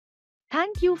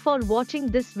Thank you for watching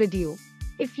this video.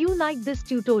 If you like this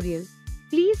tutorial,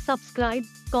 please subscribe,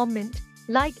 comment,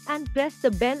 like and press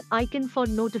the bell icon for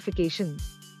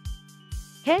notifications.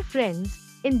 Hey friends,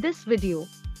 in this video,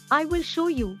 I will show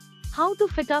you how to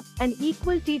fit up an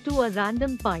equal T to a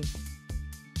random pipe.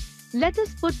 Let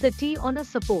us put the T on a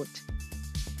support.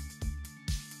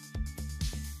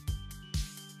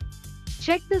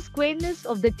 Check the squareness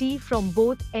of the T from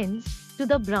both ends to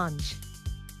the branch.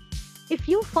 If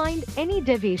you find any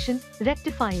deviation,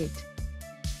 rectify it.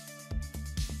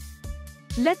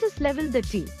 Let us level the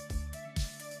T.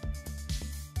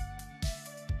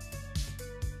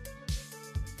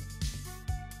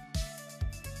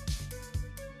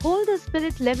 Hold the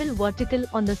spirit level vertical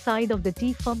on the side of the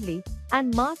T firmly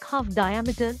and mark half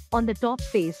diameter on the top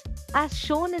face as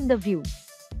shown in the view.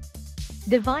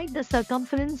 Divide the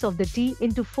circumference of the T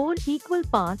into 4 equal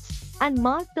parts and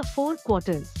mark the 4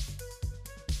 quarters.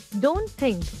 Don't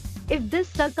think if this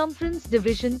circumference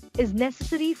division is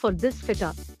necessary for this fit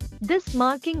up. This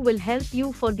marking will help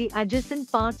you for the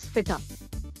adjacent parts fit up.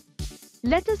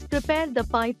 Let us prepare the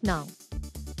pipe now.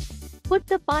 Put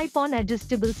the pipe on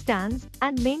adjustable stands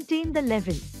and maintain the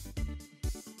level.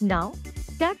 Now,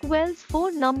 tack welds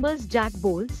 4 numbers jack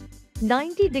bolts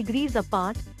 90 degrees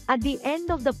apart at the end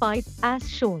of the pipe as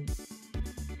shown.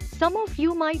 Some of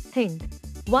you might think,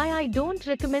 why I don't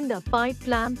recommend a pipe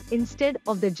clamp instead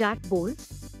of the jack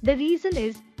bolts? The reason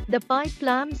is, the pipe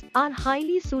clamps are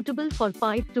highly suitable for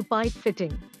pipe-to-pipe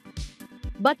fitting.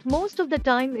 But most of the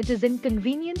time it is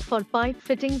inconvenient for pipe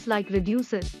fittings like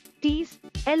reducer, T's,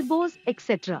 elbows,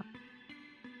 etc.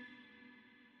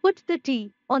 Put the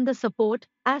T on the support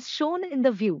as shown in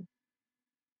the view.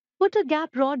 Put a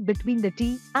gap rod between the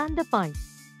T and the pipe.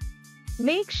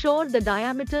 Make sure the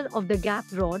diameter of the gap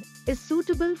rod is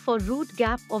suitable for root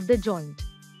gap of the joint.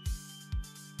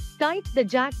 Tight the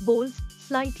jack bolts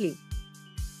slightly.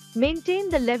 Maintain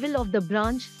the level of the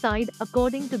branch side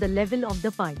according to the level of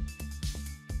the pipe.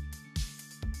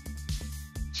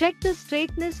 Check the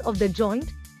straightness of the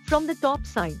joint from the top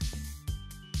side.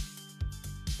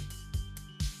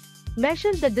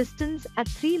 Measure the distance at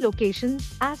 3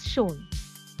 locations as shown.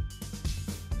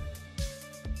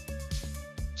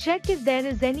 Check if there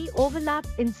is any overlap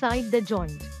inside the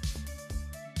joint.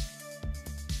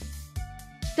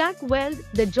 Tack weld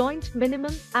the joint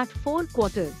minimum at 4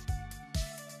 quarters.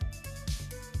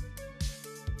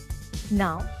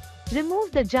 Now,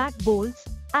 remove the jack bolts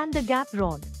and the gap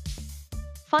rod.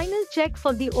 Final check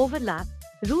for the overlap,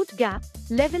 root gap,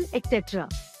 level, etc.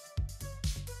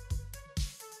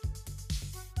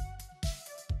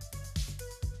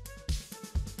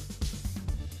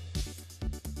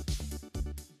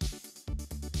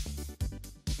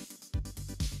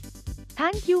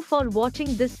 Thank you for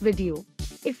watching this video.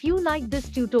 If you like this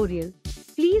tutorial,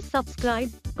 please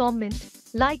subscribe, comment,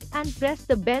 like and press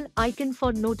the bell icon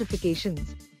for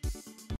notifications.